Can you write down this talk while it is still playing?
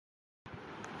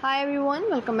Hi everyone,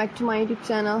 welcome back to my YouTube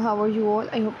channel. How are you all?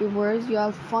 I hope you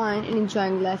are fine and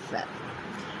enjoying life well.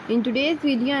 In today's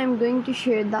video, I am going to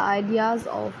share the ideas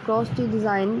of cross-stitch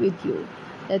design with you.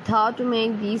 That's how to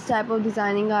make these type of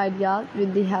designing ideas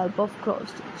with the help of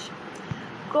cross-stitch.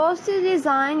 Cross-stitch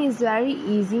design is very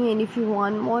easy, and if you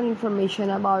want more information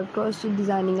about cross-stitch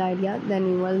designing ideas, then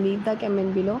you will leave the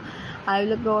comment below. I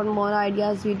will upload more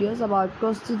ideas videos about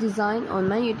cross-stitch design on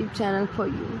my YouTube channel for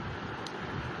you,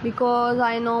 because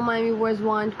I know my viewers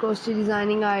want cross-stitch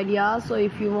designing ideas. So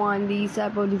if you want these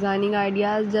type of designing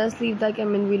ideas, just leave the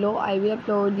comment below. I will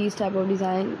upload these type of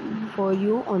design for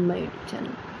you on my YouTube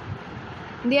channel.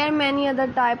 There are many other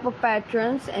type of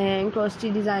patterns and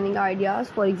cross-stitch designing ideas.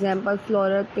 For example,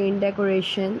 floral print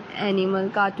decoration,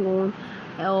 animal cartoon,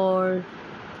 or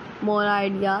more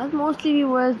ideas. Mostly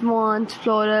viewers want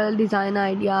floral design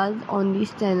ideas on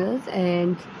these channels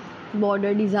and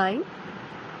border design.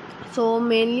 So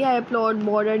mainly I upload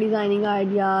border designing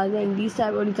ideas and these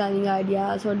type of designing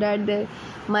ideas, so that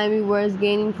my viewers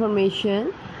gain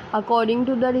information according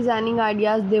to the designing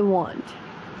ideas they want.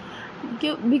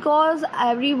 Because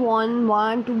everyone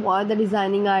want to watch the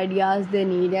designing ideas they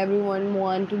need. Everyone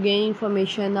want to gain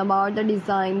information about the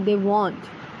design they want.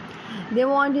 They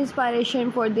want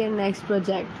inspiration for their next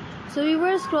project. So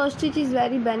viewers, cross stitch is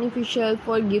very beneficial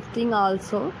for gifting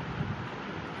also.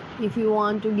 If you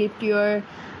want to gift your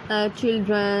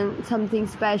children something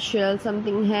special,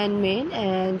 something handmade,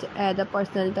 and add a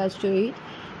personal touch to it,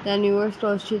 then your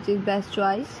cross stitch is best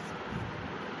choice.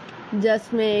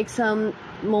 Just make some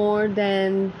more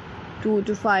than 2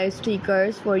 to 5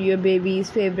 stickers for your baby's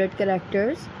favorite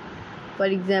characters. For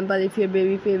example, if your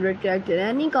baby favorite character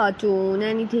any cartoon,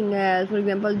 anything else, for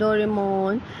example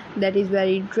Doraemon, that is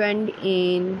very trend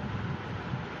in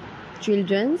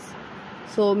children's.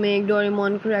 So make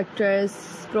Doraemon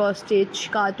characters cross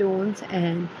stitch cartoons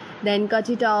and then cut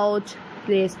it out,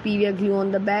 place PVA glue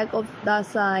on the back of the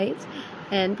sides,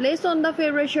 and place on the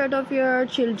favorite shirt of your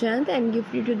children and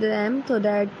gift it to them, so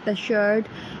that the shirt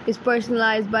is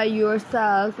personalized by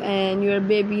yourself and your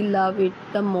baby love it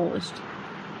the most.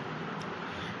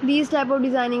 These type of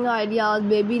designing ideas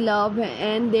baby love,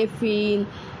 and they feel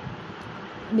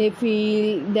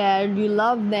that you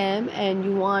love them and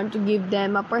you want to give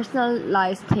them a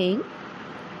personalized thing.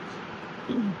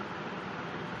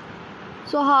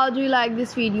 So how do you like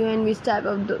this video and which type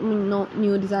of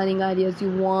new designing ideas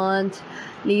you want?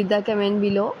 Leave the comment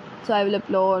below, so I will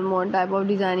upload more type of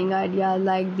designing ideas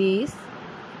like this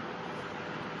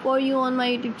for you on my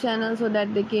YouTube channel, so that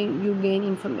you gain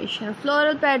information.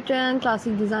 Floral pattern,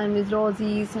 classic design with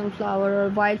roses, sunflower or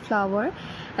white flower,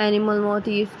 animal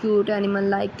motifs, cute animal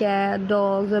like cat,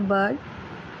 dogs or bird.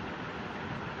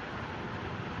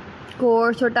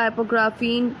 Quotes or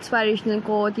typography, inspirational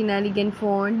quote in elegant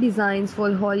font, designs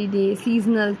for holiday,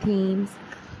 seasonal themes,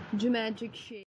 geometric shapes.